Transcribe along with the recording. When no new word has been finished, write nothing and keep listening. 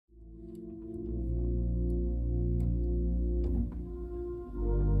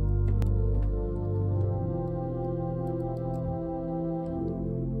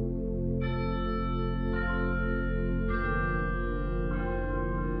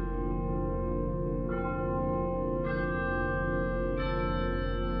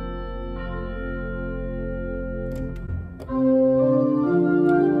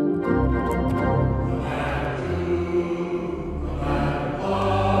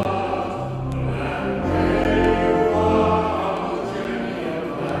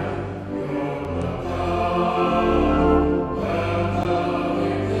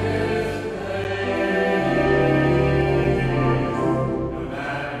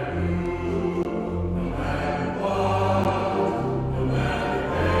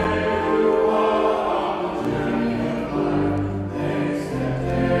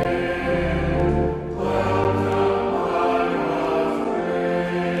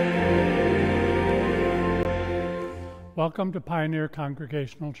Welcome to Pioneer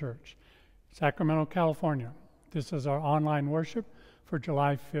Congregational Church, Sacramento, California. This is our online worship for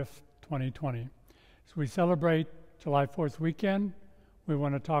July 5th, 2020. As we celebrate July 4th weekend, we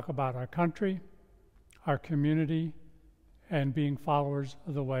want to talk about our country, our community, and being followers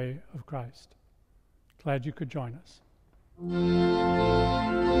of the way of Christ. Glad you could join us.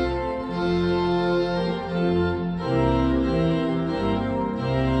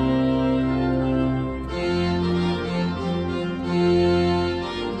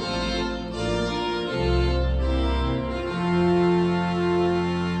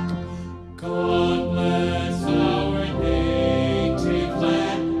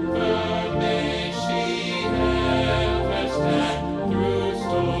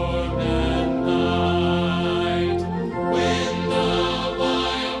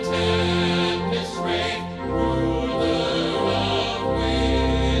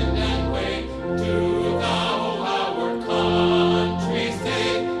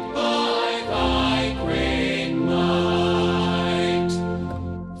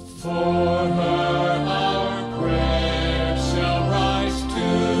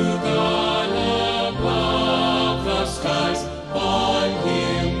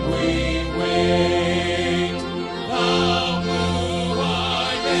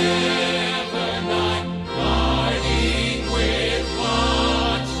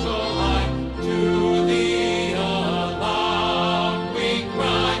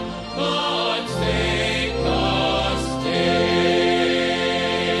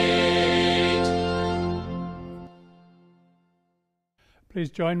 Please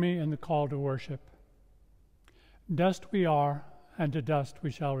join me in the call to worship. Dust we are, and to dust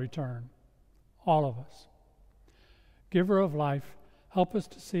we shall return, all of us. Giver of life, help us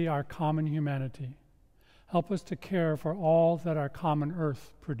to see our common humanity. Help us to care for all that our common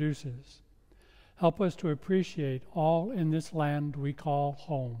earth produces. Help us to appreciate all in this land we call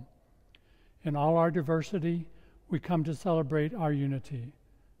home. In all our diversity, we come to celebrate our unity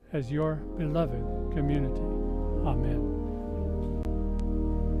as your beloved community. Amen.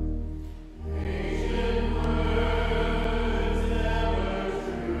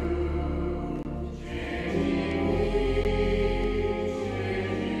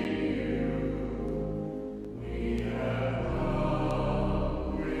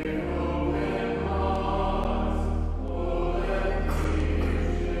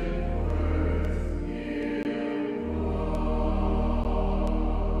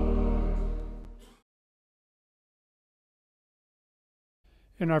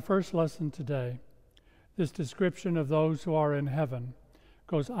 In our first lesson today, this description of those who are in heaven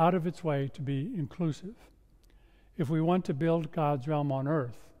goes out of its way to be inclusive. If we want to build God's realm on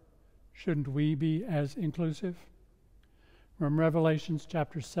earth, shouldn't we be as inclusive? From Revelation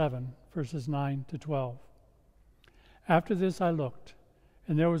chapter 7, verses 9 to 12. After this I looked,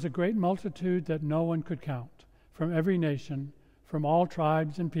 and there was a great multitude that no one could count, from every nation, from all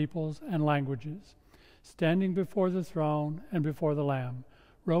tribes and peoples and languages, standing before the throne and before the Lamb,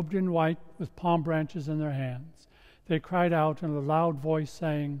 robed in white with palm branches in their hands. They cried out in a loud voice,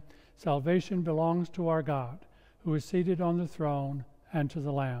 saying, "Salvation belongs to our God, who is seated on the throne, and to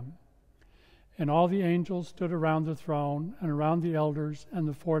the Lamb." And all the angels stood around the throne and around the elders and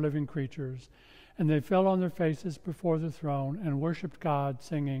the four living creatures, and they fell on their faces before the throne and worshipped God,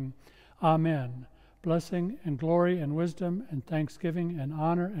 singing, "Amen. Blessing and glory and wisdom and thanksgiving and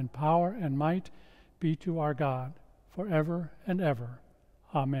honor and power and might be to our God forever and ever.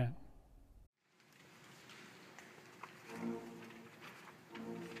 Amen."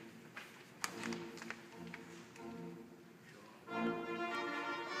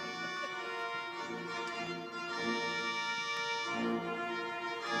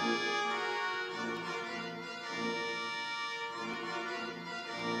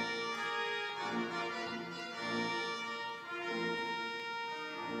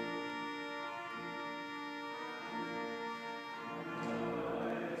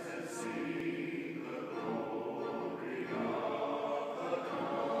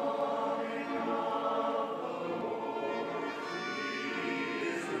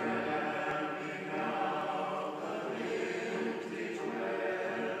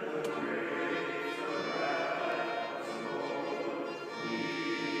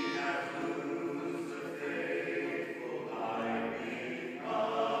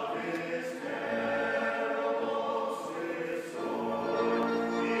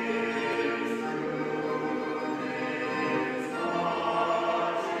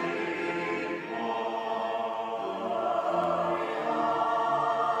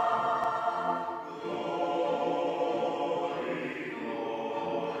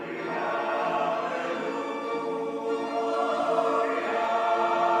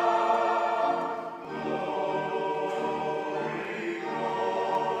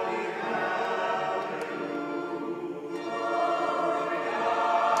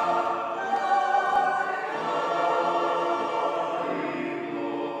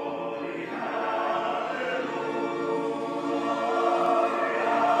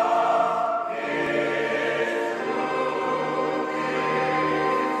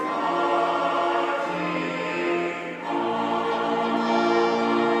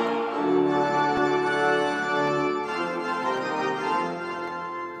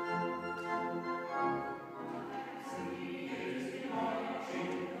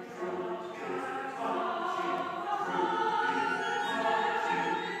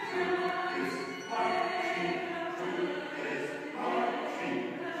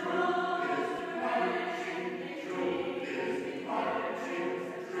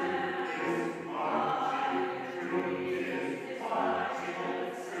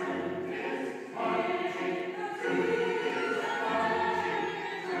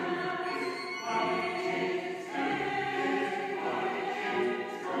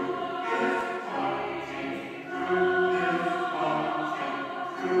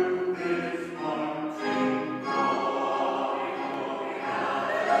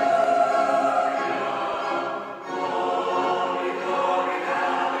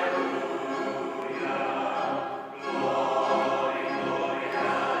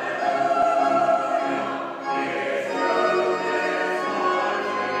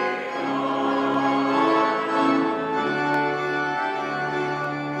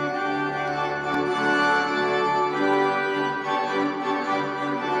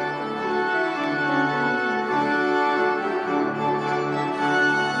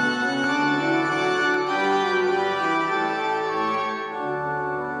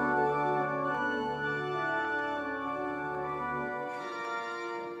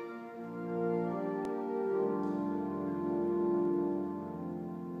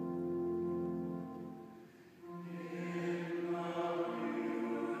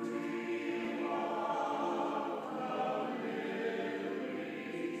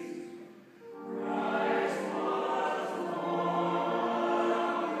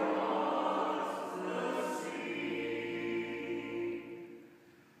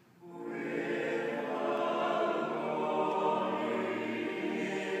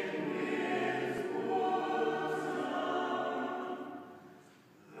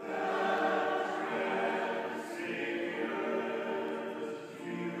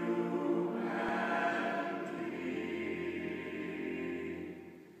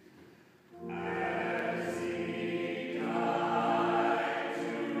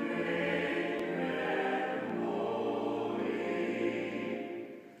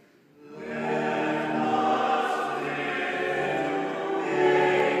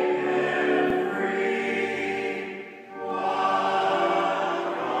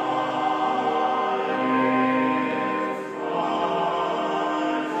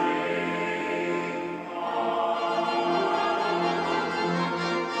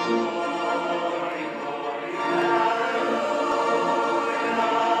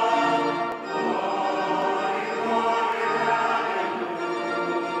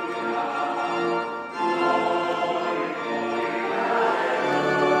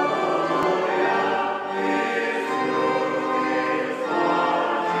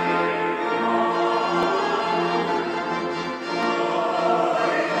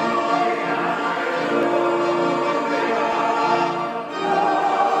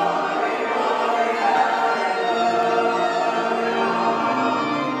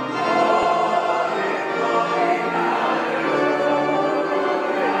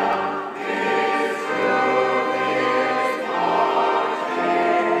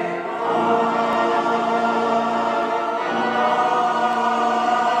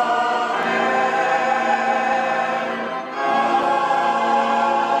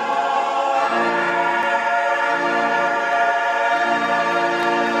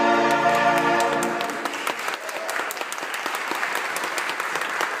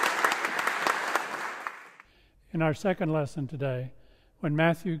 our second lesson today, when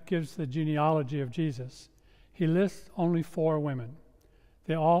Matthew gives the genealogy of Jesus, he lists only 4 women.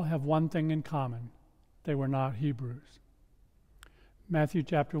 They all have one thing in common. They were not Hebrews. Matthew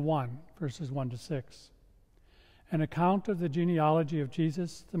chapter 1, verses 1 to 6. An account of the genealogy of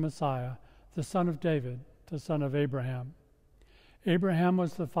Jesus the Messiah, the son of David, the son of Abraham. Abraham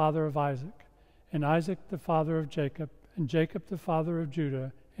was the father of Isaac, and Isaac the father of Jacob, and Jacob the father of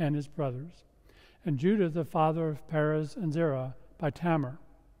Judah and his brothers, and Judah the father of Perez and Zerah by Tamar,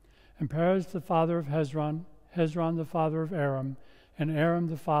 and Perez the father of Hezron, Hezron the father of Aram, and Aram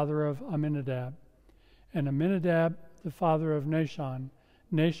the father of Amminadab, and Amminadab the father of Nahshon,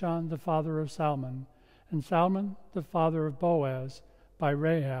 Nahshon the father of Salmon, and Salmon the father of Boaz by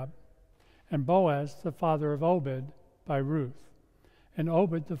Rahab, and Boaz the father of Obed by Ruth, and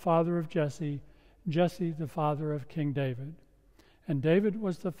Obed the father of Jesse, Jesse the father of King David. And David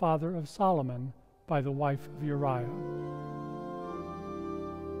was the father of Solomon by the wife of Uriah.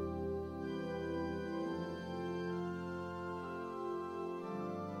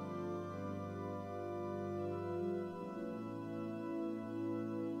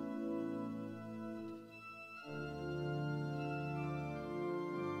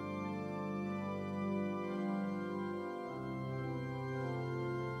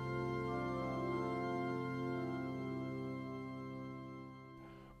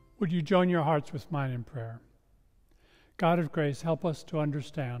 Would you join your hearts with mine in prayer? God of grace, help us to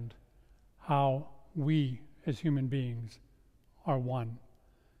understand how we as human beings are one,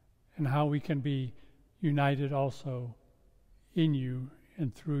 and how we can be united also in you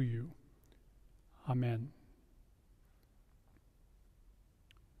and through you. Amen.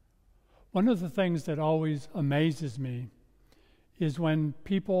 One of the things that always amazes me is when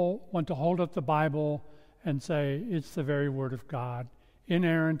people want to hold up the Bible and say it's the very Word of God,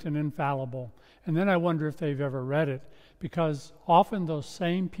 inerrant and infallible. And then I wonder if they've ever read it, because often those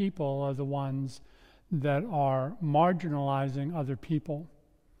same people are the ones that are marginalizing other people,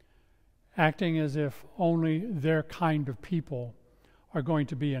 acting as if only their kind of people are going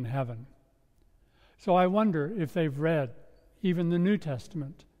to be in heaven. So I wonder if they've read even the New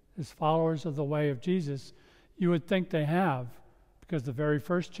Testament. As followers of the way of Jesus, you would think they have, because the very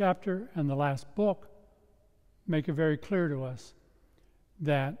first chapter and the last book make it very clear to us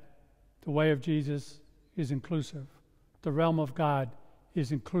that the way of Jesus is inclusive. The realm of God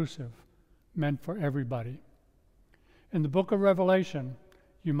is inclusive, meant for everybody. In the book of Revelation,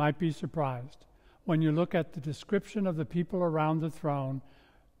 you might be surprised. When you look at the description of the people around the throne,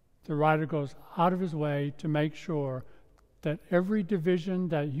 the writer goes out of his way to make sure that every division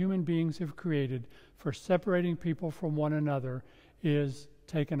that human beings have created for separating people from one another is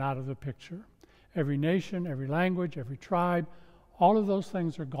taken out of the picture. Every nation, every language, every tribe, all of those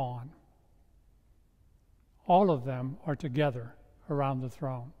things are gone. All of them are together around the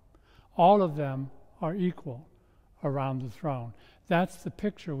throne. All of them are equal around the throne. That's the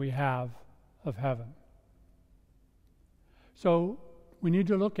picture we have of heaven. So we need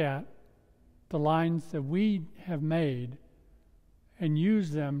to look at the lines that we have made and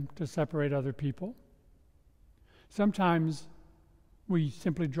use them to separate other people. Sometimes we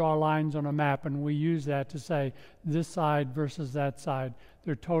simply draw lines on a map and we use that to say this side versus that side.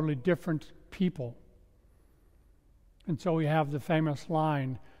 They're totally different people. And so we have the famous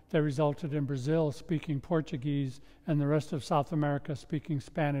line that resulted in Brazil speaking Portuguese and the rest of South America speaking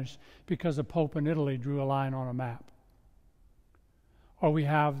Spanish because a pope in Italy drew a line on a map. Or we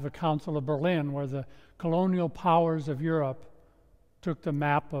have the Council of Berlin, where the colonial powers of Europe took the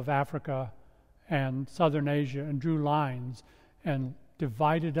map of Africa and Southern Asia and drew lines and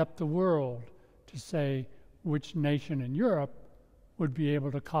divided up the world to say which nation in Europe would be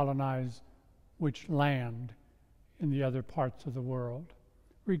able to colonize which land in the other parts of the world,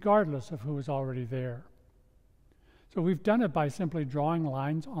 regardless of who was already there. So we've done it by simply drawing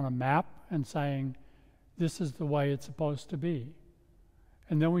lines on a map and saying, this is the way it's supposed to be.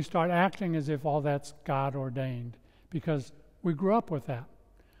 And then we start acting as if all that's God ordained, because we grew up with that,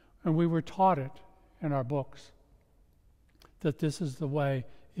 and we were taught it in our books, that this is the way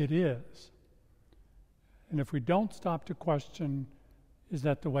it is. And if we don't stop to question, is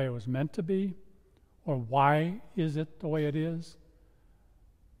that the way it was meant to be? Or why is it the way it is?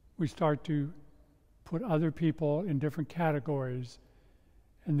 We start to put other people in different categories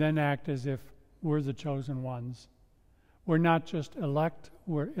and then act as if we're the chosen ones. We're not just elect,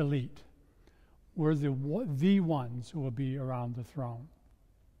 we're elite. We're the ones who will be around the throne.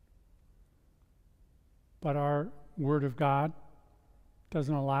 But our Word of God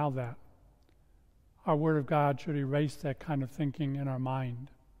doesn't allow that. Our Word of God should erase that kind of thinking in our mind.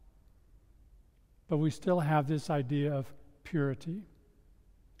 but we still have this idea of purity.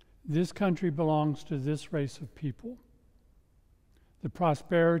 This country belongs to this race of people. The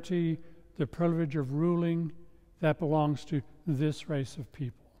prosperity, the privilege of ruling, that belongs to this race of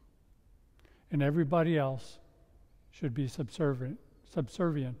people. And everybody else should be subservient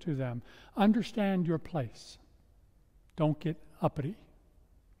to them. Understand your place. Don't get uppity.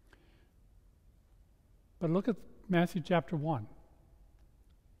 But look at Matthew chapter 1,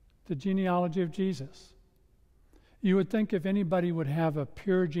 the genealogy of Jesus. You would think if anybody would have a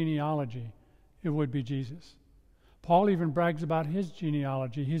pure genealogy, it would be Jesus. Paul even brags about his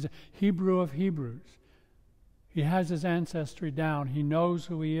genealogy. He's a Hebrew of Hebrews. He has his ancestry down. He knows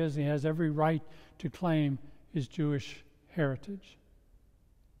who he is. He has every right to claim his Jewish heritage.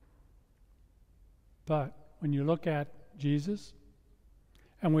 But when you look at Jesus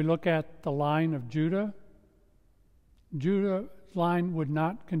and we look at the line of Judah, Judah's line would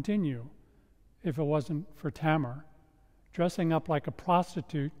not continue if it wasn't for Tamar dressing up like a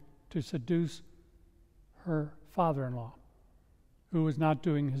prostitute to seduce her father-in-law, who was not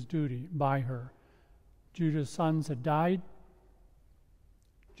doing his duty by her. Judah's sons had died.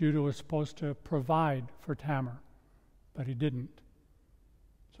 Judah was supposed to provide for Tamar, but he didn't.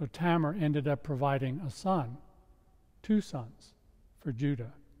 So Tamar ended up providing a son, 2 sons, for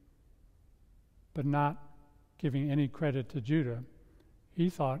Judah, but not giving any credit to Judah. He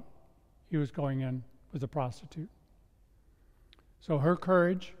thought he was going in with a prostitute. So her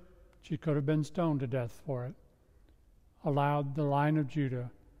courage, she could have been stoned to death for it, allowed the line of Judah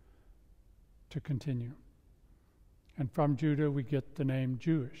to continue. And from Judah we get the name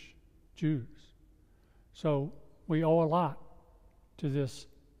Jewish, Jews. So we owe a lot to this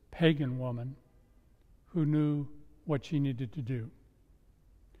pagan woman who knew what she needed to do.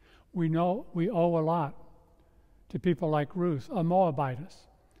 We owe a lot to people like Ruth, a Moabitess,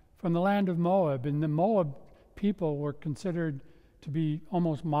 from the land of Moab. And the Moab people were considered to be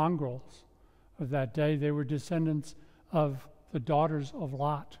almost mongrels of that day. They were descendants of the daughters of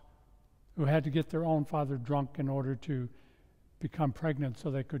Lot, who had to get their own father drunk in order to become pregnant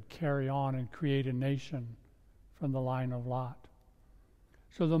so they could carry on and create a nation from the line of Lot.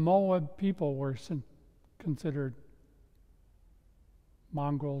 So the Moab people were considered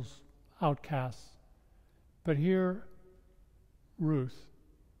mongrels, outcasts. But here, Ruth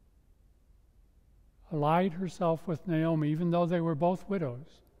allied herself with Naomi, even though they were both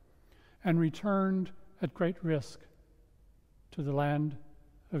widows, and returned at great risk to the land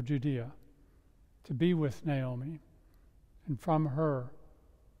of Judea to be with Naomi. And from her,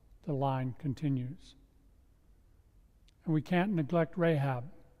 the line continues. And we can't neglect Rahab,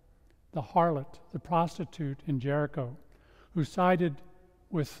 the harlot, the prostitute in Jericho, who sided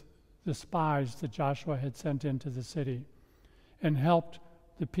with the spies that Joshua had sent into the city and helped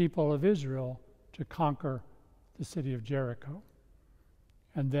the people of Israel to conquer the city of Jericho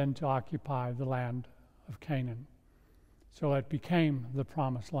and then to occupy the land of Canaan. So it became the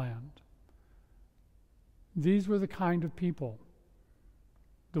promised land. These were the kind of people,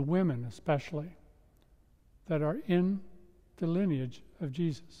 the women especially, that are in the lineage of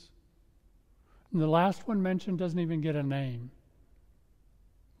Jesus. And the last one mentioned doesn't even get a name.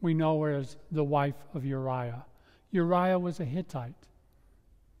 We know her as the wife of Uriah. Uriah was a Hittite,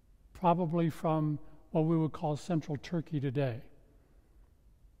 probably from what we would call central Turkey today.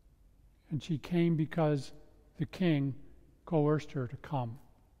 And she came because the king coerced her to come.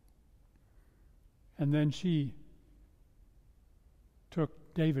 And then she took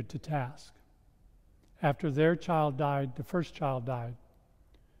David to task. After their child died, the first child died,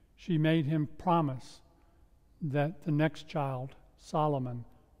 she made him promise that the next child, Solomon,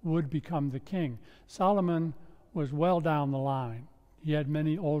 would become the king. Solomon was well down the line. He had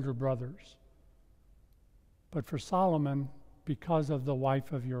many older brothers. But for Solomon, because of the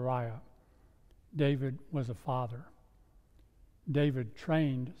wife of Uriah, David was a father. David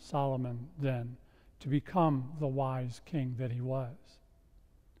trained Solomon then to become the wise king that he was.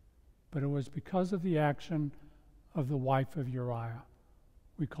 But it was because of the action of the wife of Uriah,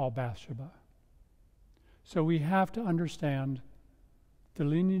 we call Bathsheba. So we have to understand the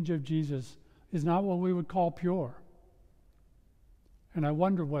lineage of Jesus is not what we would call pure. And I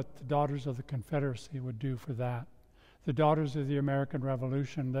wonder what the daughters of the Confederacy would do for that. The daughters of the American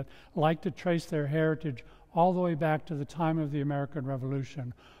Revolution that like to trace their heritage all the way back to the time of the American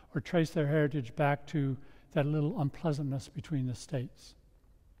Revolution, or trace their heritage back to that little unpleasantness between the states.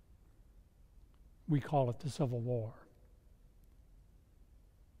 We call it the Civil War.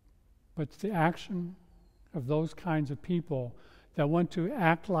 But it's the action of those kinds of people that want to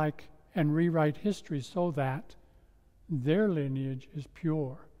act like and rewrite history so that their lineage is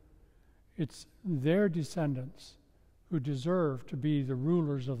pure. It's their descendants who deserve to be the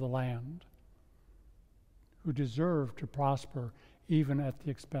rulers of the land, who deserve to prosper even at the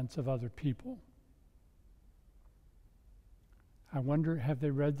expense of other people. I wonder, have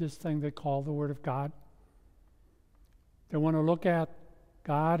they read this thing they call the Word of God? They want to look at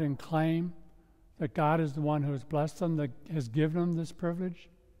God and claim that God is the one who has blessed them, that has given them this privilege.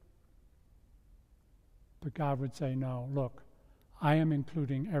 But God would say, no, look, I am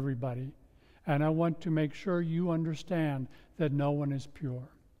including everybody, and I want to make sure you understand that no one is pure.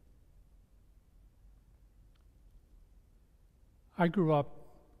 I grew up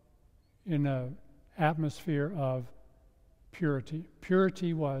in an atmosphere of purity.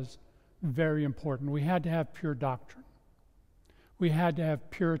 Purity was very important. We had to have pure doctrine. We had to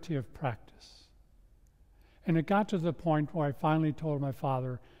have purity of practice. And it got to the point where I finally told my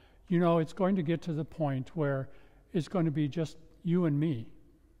father, you know, it's going to get to the point where it's going to be just you and me,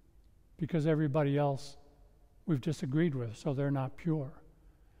 because everybody else we've disagreed with, so they're not pure.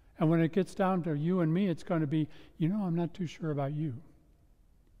 And when it gets down to you and me, it's going to be, you know, I'm not too sure about you.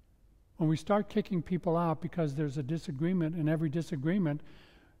 When we start kicking people out because there's a disagreement, and every disagreement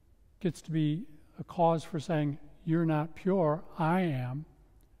gets to be a cause for saying, you're not pure, I am,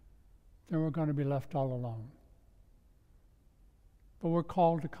 then we're going to be left all alone. But we're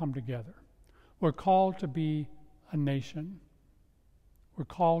called to come together. We're called to be a nation. We're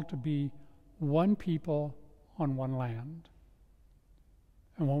called to be one people on one land.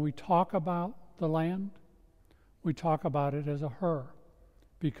 And when we talk about the land, we talk about it as a her,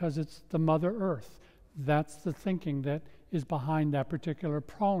 because it's the Mother Earth. That's the thinking that is behind that particular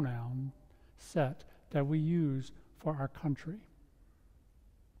pronoun set that we use for our country,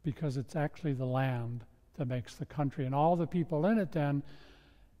 because it's actually the land that makes the country. And all the people in it then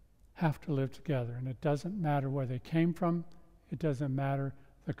have to live together. And it doesn't matter where they came from. It doesn't matter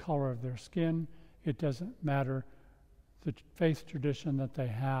the color of their skin. It doesn't matter the faith tradition that they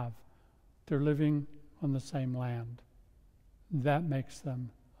have. They're living on the same land. That makes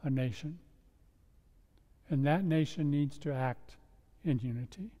them a nation. And that nation needs to act in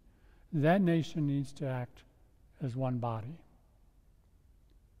unity. That nation needs to act as one body.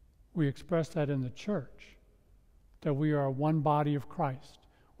 We express that in the church, that we are one body of Christ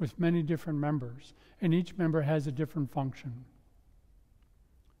with many different members, and each member has a different function.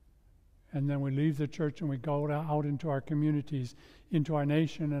 And then we leave the church and we go out into our communities, into our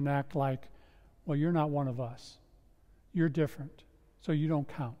nation, and act like, well, you're not one of us. You're different, so you don't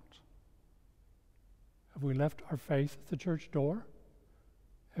count. Have we left our faith at the church door?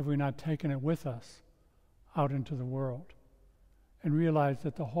 Have we not taken it with us out into the world and realized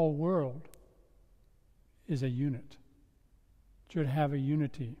that the whole world is a unit, should have a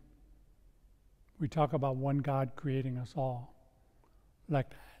unity? We talk about one God creating us all.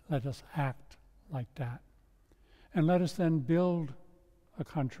 Let us act like that. And let us then build a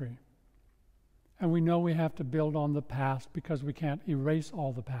country. And we know we have to build on the past because we can't erase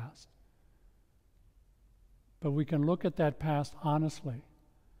all the past. But we can look at that past honestly,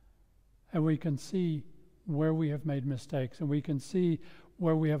 and we can see where we have made mistakes, and we can see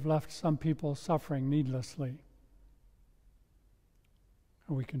where we have left some people suffering needlessly.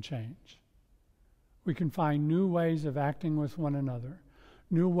 And we can change. We can find new ways of acting with one another,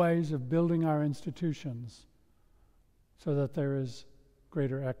 new ways of building our institutions so that there is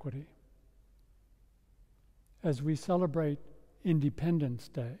greater equity. As we celebrate Independence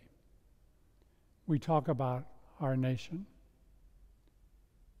Day, we talk about our nation.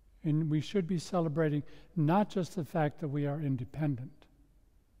 And we should be celebrating not just the fact that we are independent,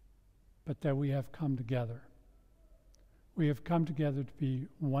 but that we have come together. We have come together to be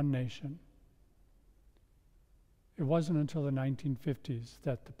one nation. It wasn't until the 1950s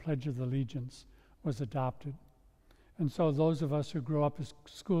that the Pledge of Allegiance was adopted. And so those of us who grew up as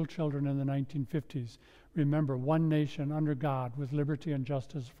school children in the 1950s remember one nation under God with liberty and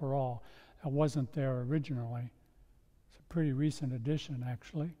justice for all. That wasn't there originally. It's a pretty recent addition,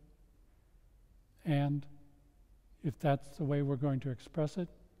 actually. And if that's the way we're going to express it,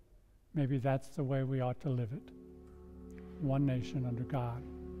 maybe that's the way we ought to live it. One nation under God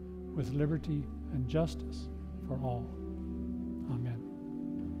with liberty and justice for all. Amen.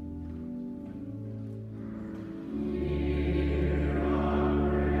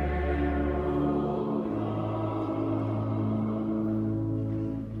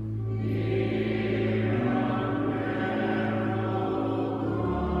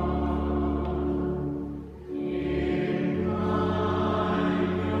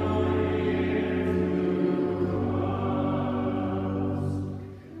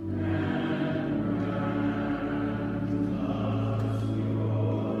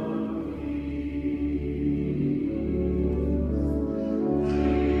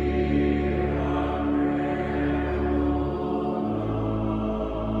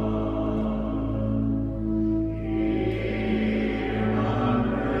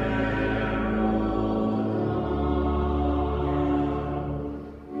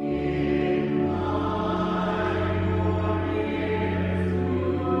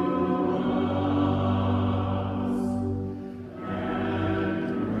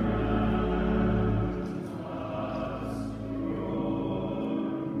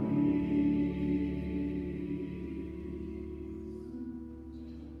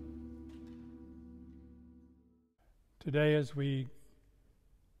 Today, as we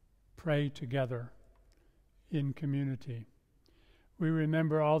pray together in community, we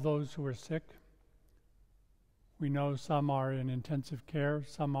remember all those who are sick. We know some are in intensive care,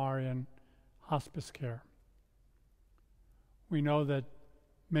 some are in hospice care. We know that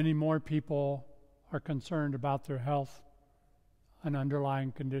many more people are concerned about their health, an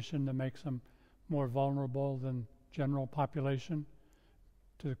underlying condition that makes them more vulnerable than general population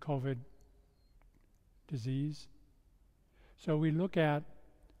to the COVID disease. So we look at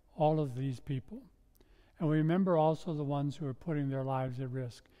all of these people, and we remember also the ones who are putting their lives at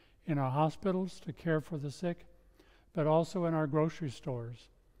risk in our hospitals to care for the sick, but also in our grocery stores,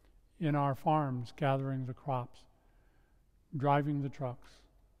 in our farms, gathering the crops, driving the trucks,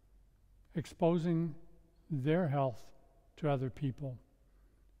 exposing their health to other people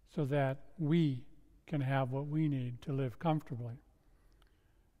so that we can have what we need to live comfortably.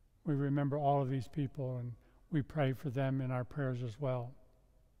 We remember all of these people, and we pray for them in our prayers as well.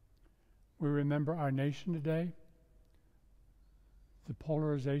 We remember our nation today, the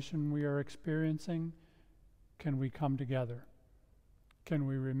polarization we are experiencing. Can we come together? Can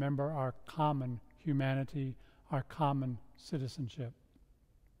we remember our common humanity, our common citizenship?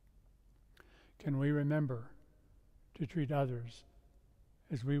 Can we remember to treat others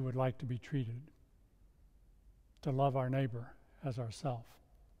as we would like to be treated, to love our neighbor as ourselves?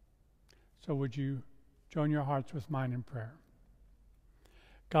 So would you join your hearts with mine in prayer?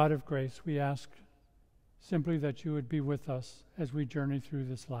 God of grace, we ask simply that you would be with us as we journey through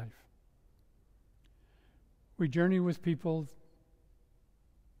this life. We journey with people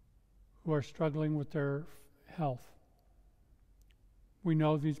who are struggling with their health. We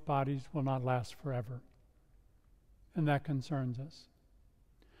know these bodies will not last forever, and that concerns us.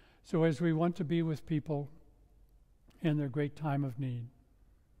 So as we want to be with people in their great time of need,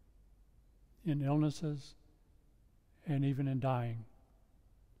 in illnesses, and even in dying,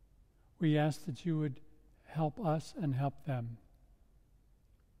 we ask that you would help us and help them.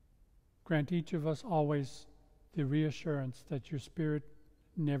 Grant each of us always the reassurance that your Spirit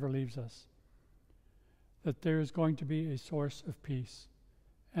never leaves us, that there is going to be a source of peace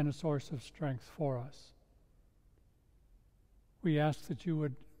and a source of strength for us. We ask that you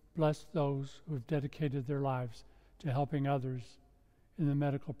would bless those who have dedicated their lives to helping others in the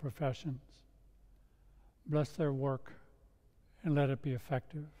medical professions. Bless their work and let it be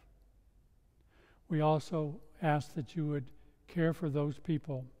effective. We also ask that you would care for those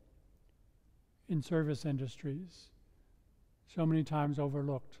people in service industries, so many times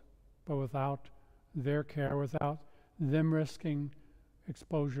overlooked, but without their care, without them risking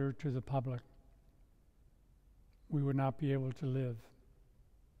exposure to the public, we would not be able to live.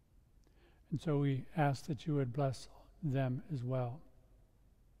 And so we ask that you would bless them as well.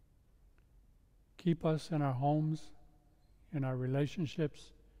 Keep us in our homes, in our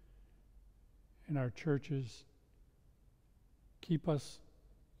relationships, in our churches. Keep us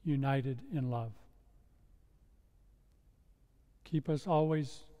united in love. Keep us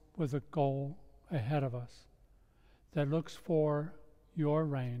always with a goal ahead of us that looks for your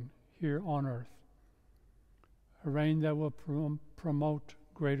reign here on earth, a reign that will promote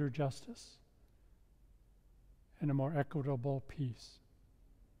greater justice and a more equitable peace.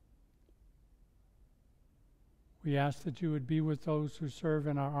 We ask that you would be with those who serve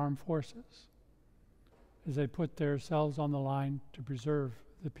in our armed forces as they put themselves on the line to preserve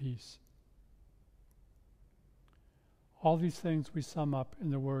the peace. All these things we sum up in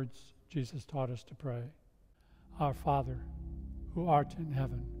the words Jesus taught us to pray. Our Father, who art in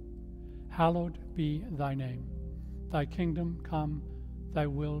heaven, hallowed be thy name. Thy kingdom come, thy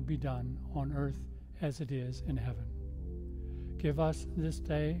will be done on earth as it is in heaven. Give us this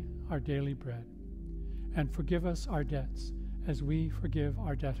day our daily bread, and forgive us our debts as we forgive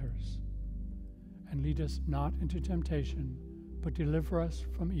our debtors. And lead us not into temptation, but deliver us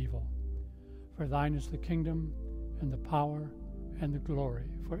from evil. For thine is the kingdom, and the power, and the glory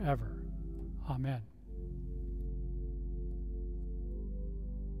forever. Amen.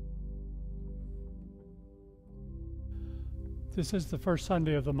 This is the first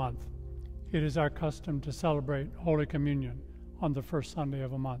Sunday of the month. It is our custom to celebrate Holy Communion on the first Sunday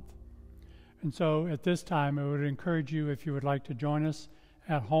of a month. And so at this time, I would encourage you, if you would like to join us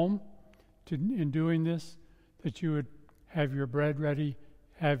at home in doing this, that you would have your bread ready,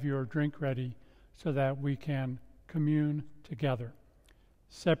 have your drink ready, so that we can commune together,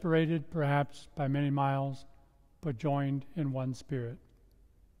 separated perhaps by many miles, but joined in one spirit.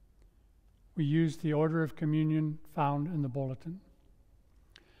 We use the order of communion found in the bulletin.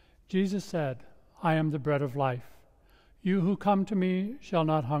 Jesus said, I am the bread of life. You who come to me shall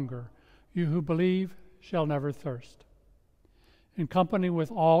not hunger. You who believe shall never thirst. In company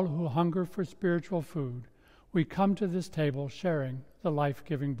with all who hunger for spiritual food, we come to this table sharing the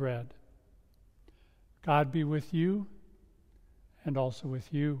life-giving bread. God be with you and also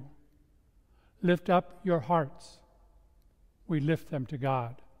with you. Lift up your hearts. We lift them to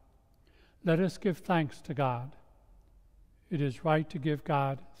God. Let us give thanks to God. It is right to give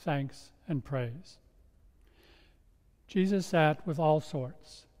God thanks and praise. Jesus sat with all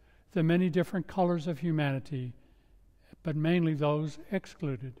sorts, the many different colors of humanity, but mainly those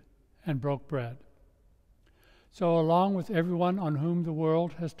excluded, and broke bread. So along with everyone on whom the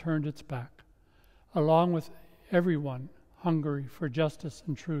world has turned its back, along with everyone hungry for justice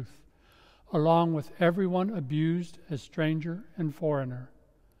and truth, along with everyone abused as stranger and foreigner,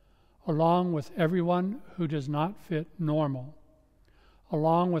 along with everyone who does not fit normal,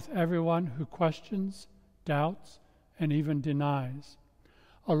 along with everyone who questions, doubts, and even denies,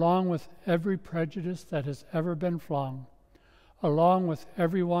 along with every prejudice that has ever been flung, along with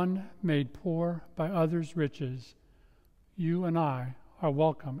everyone made poor by others' riches, you and I are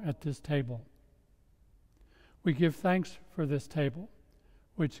welcome at this table. We give thanks for this table,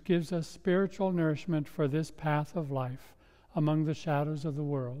 which gives us spiritual nourishment for this path of life among the shadows of the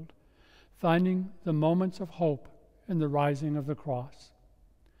world, finding the moments of hope in the rising of the cross.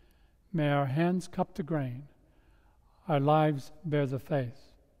 May our hands cup the grain, our lives bear the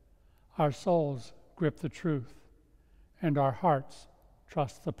faith, our souls grip the truth, and our hearts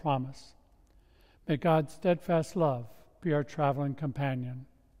trust the promise. May God's steadfast love be our traveling companion.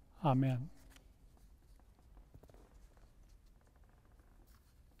 Amen.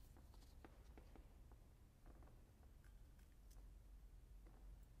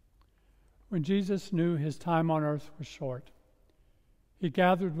 When Jesus knew his time on earth was short, he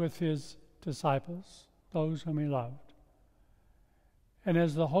gathered with his disciples, those whom he loved. And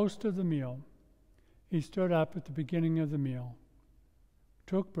as the host of the meal, he stood up at the beginning of the meal,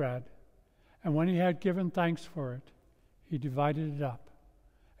 took bread, and when he had given thanks for it, he divided it up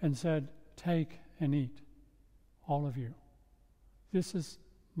and said, "Take and eat, all of you. This is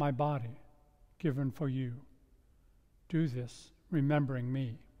my body given for you. Do this, remembering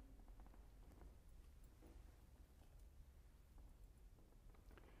me."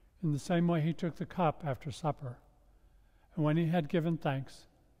 In the same way, he took the cup after supper, and when he had given thanks,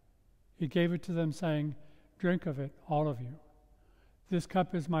 he gave it to them, saying, "Drink of it, all of you. This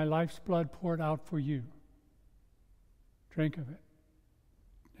cup is my life's blood poured out for you. Drink of it,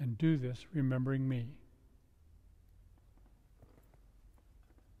 and do this, remembering me."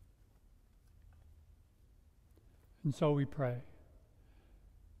 And so we pray.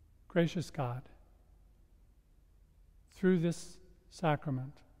 Gracious God, through this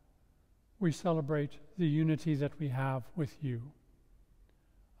sacrament, we celebrate the unity that we have with you,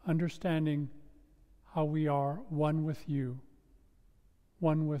 understanding how we are one with you,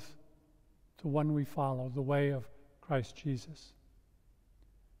 one with the one we follow, the way of Christ Jesus.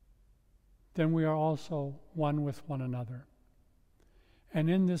 Then we are also one with one another. And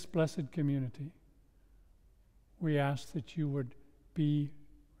in this blessed community, we ask that you would be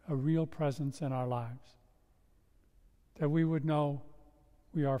a real presence in our lives, that we would know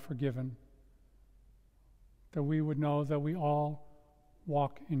we are forgiven, that we would know that we all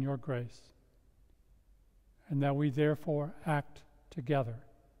walk in your grace, and that we therefore act together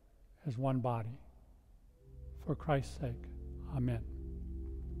as one body. For Christ's sake, amen.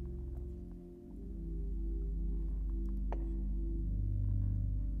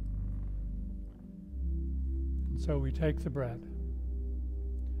 And so we take the bread,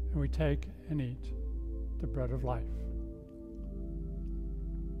 and we take and eat the bread of life.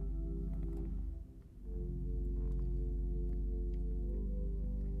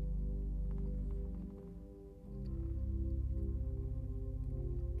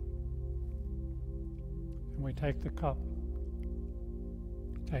 And we take the cup,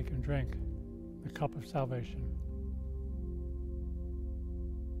 take and drink the cup of salvation.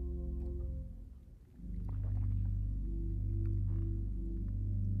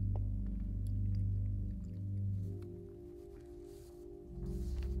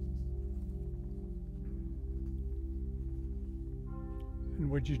 And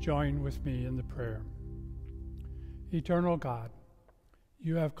would you join with me in the prayer? Eternal God,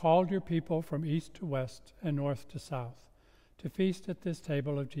 you have called your people from east to west and north to south to feast at this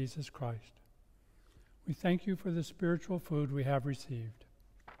table of Jesus Christ. We thank you for the spiritual food we have received.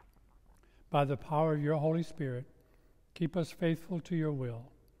 By the power of your Holy Spirit, keep us faithful to your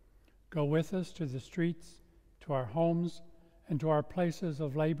will. Go with us to the streets, to our homes, and to our places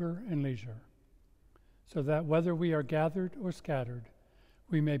of labor and leisure, so that whether we are gathered or scattered,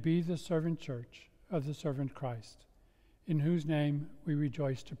 we may be the servant church of the servant Christ. in whose name we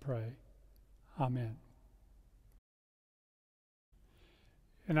rejoice to pray. Amen.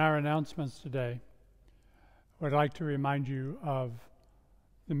 In our announcements today, I would like to remind you of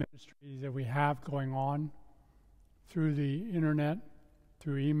the ministry that we have going on through the internet,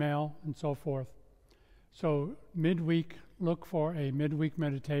 through email, and so forth. So midweek, look for a midweek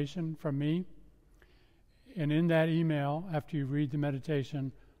meditation from me. And in that email, after you read the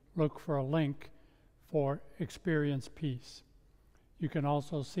meditation, look for a link for Experience Peace. You can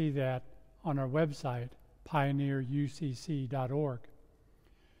also see that on our website, pioneerucc.org.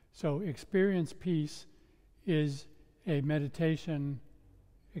 So Experience Peace is a meditation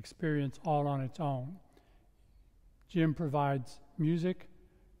experience all on its own. Jim provides music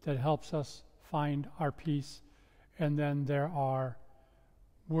that helps us find our peace, and then there are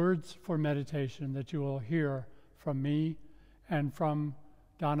words for meditation that you will hear from me and from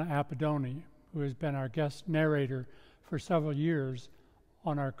Donna Appadoni, who has been our guest narrator for several years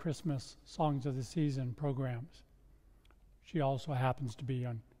on our Christmas Songs of the Season programs. She also happens to be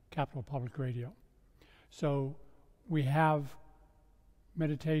on Capital Public Radio. So we have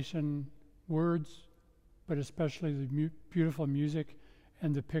meditation words, but especially the beautiful music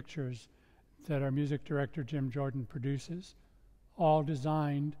and the pictures that our music director Jim Jordan produces, all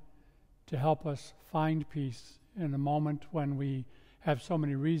designed to help us find peace in a moment when we have so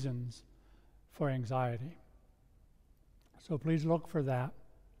many reasons for anxiety. So please look for that.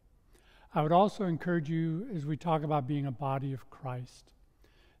 I would also encourage you, as we talk about being a body of Christ,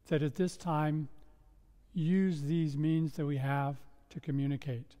 that at this time, use these means that we have to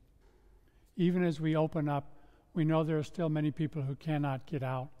communicate. Even as we open up, we know there are still many people who cannot get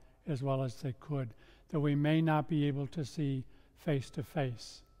out as well as they could, that we may not be able to see face to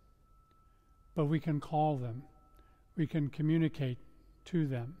face. But we can call them. We can communicate to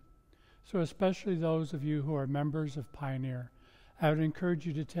them. So especially those of you who are members of Pioneer, I would encourage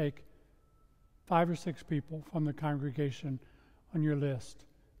you to take 5 or 6 people from the congregation on your list.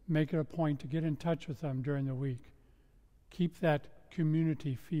 Make it a point to get in touch with them during the week. Keep that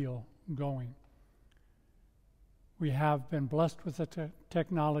community feel going. We have been blessed with the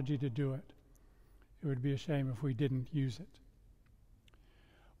technology to do it. It would be a shame if we didn't use it.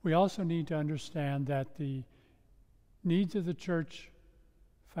 We also need to understand that the needs of the church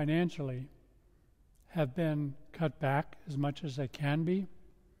financially have been cut back as much as they can be.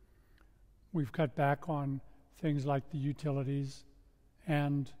 We've cut back on things like the utilities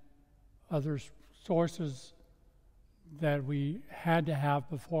and other sources that we had to have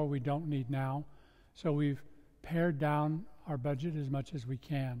before we don't need now. So we've pared down our budget as much as we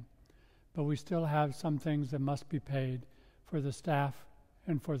can. But we still have some things that must be paid for the staff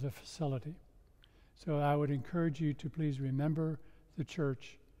and for the facility. So I would encourage you to please remember the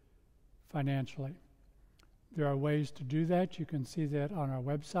church financially. There are ways to do that. You can see that on our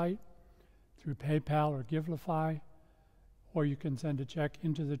website through PayPal or Givelify, or you can send a check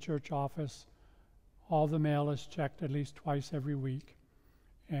into the church office. All the mail is checked at least twice every week,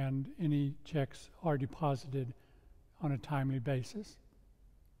 and any checks are deposited on a timely basis.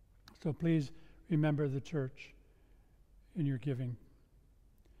 So please remember the church in your giving.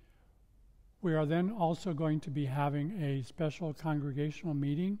 We are then also going to be having a special congregational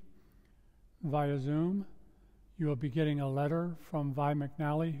meeting via Zoom. You will be getting a letter from Vi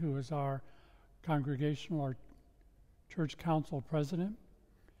McNally, who is our congregational or church council president,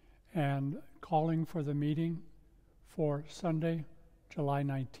 and calling for the meeting for Sunday, July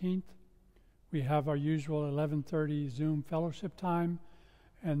 19th. We have our usual 11:30 Zoom fellowship time,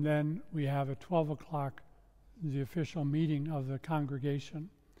 and then we have at 12 o'clock the official meeting of the congregation,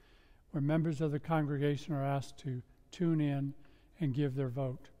 where members of the congregation are asked to tune in and give their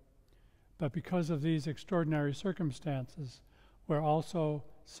vote. But because of these extraordinary circumstances, we're also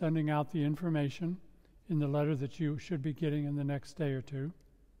sending out the information in the letter that you should be getting in the next day or two.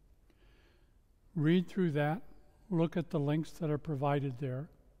 Read through that, look at the links that are provided there,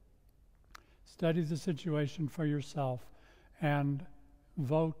 study the situation for yourself, and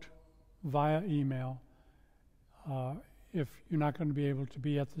vote via email if you're not going to be able to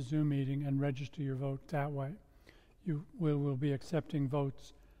be at the Zoom meeting, and register your vote that way. We will be accepting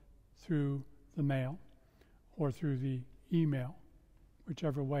votes through the mail or through the email,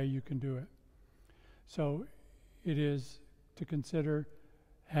 whichever way you can do it. So it is to consider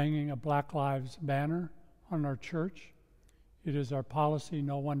hanging a Black Lives banner on our church. It is our policy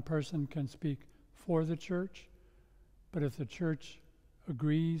no one person can speak for the church, but if the church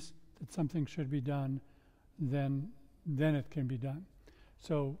agrees that something should be done, then it can be done.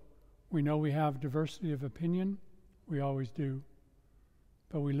 So we know we have diversity of opinion. We always do.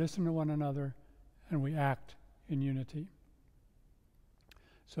 But we listen to one another and we act in unity.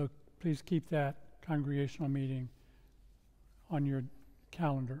 So please keep that congregational meeting on your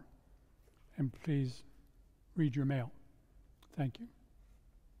calendar, and please read your mail. Thank you.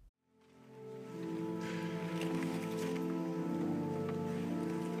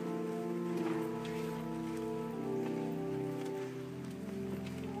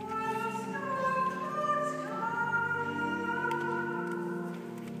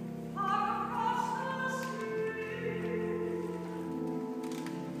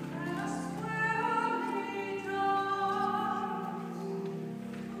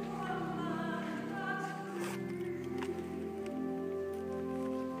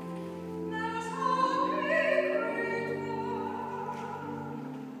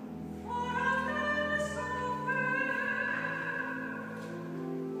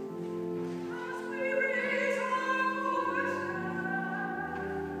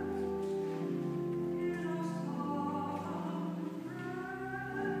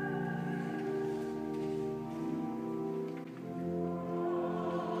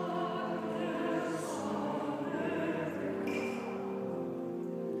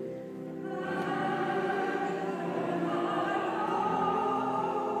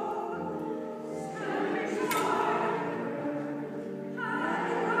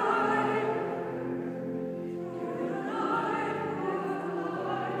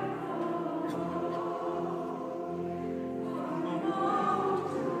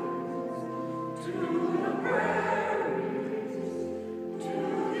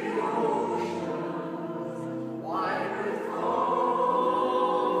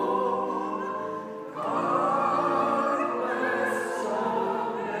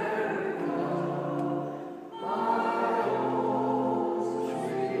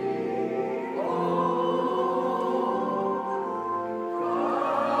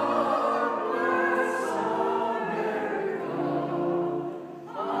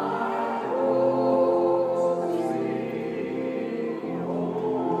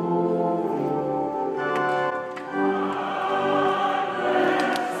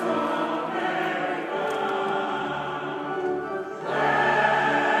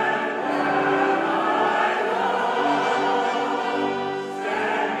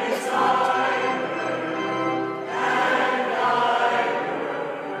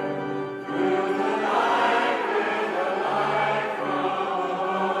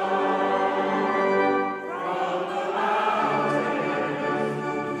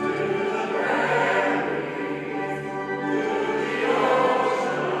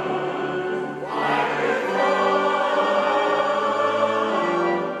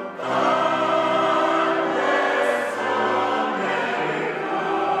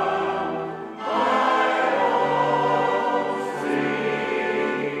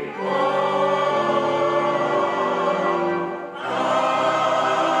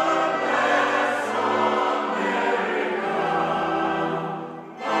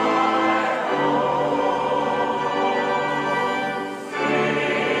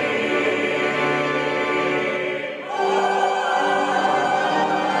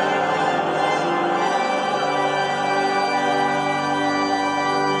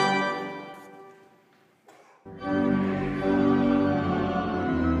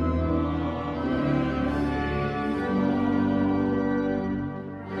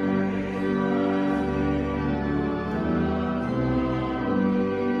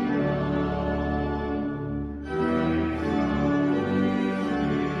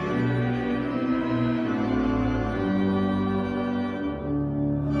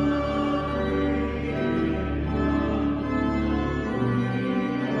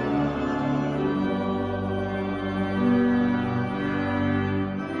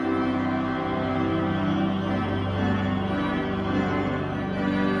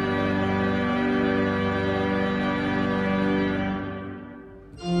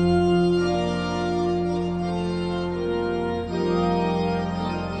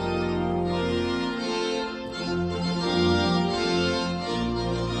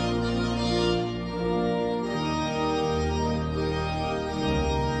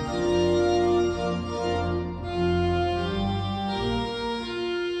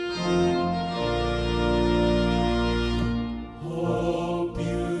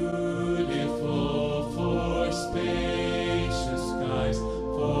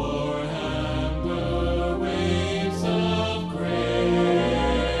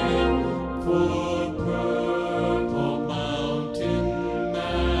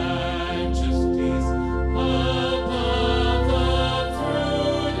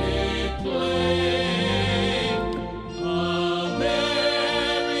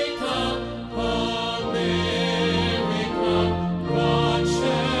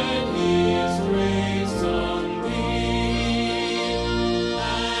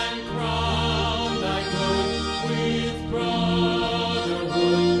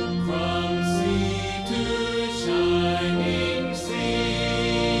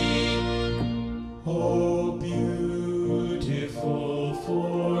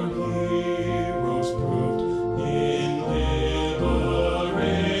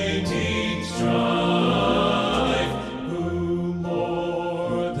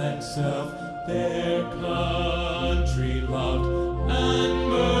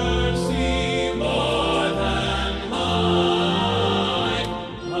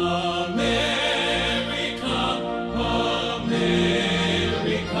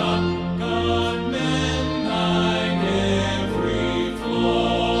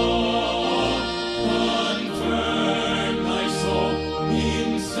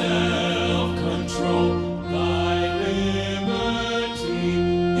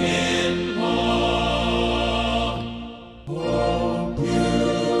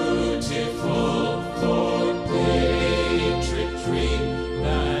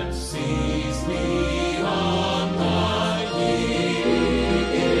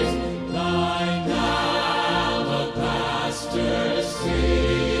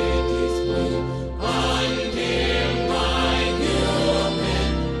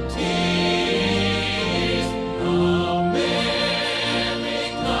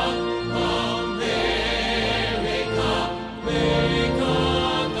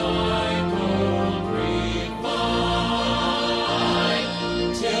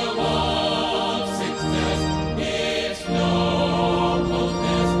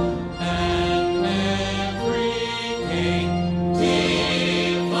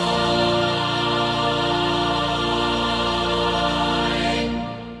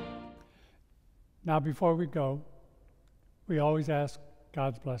 before we go, we always ask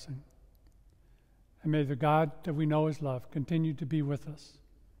God's blessing. And may the God that we know as love continue to be with us.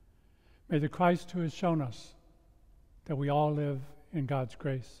 May the Christ who has shown us that we all live in God's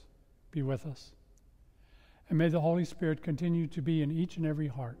grace be with us. And may the Holy Spirit continue to be in each and every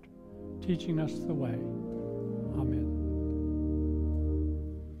heart, teaching us the way. Amen.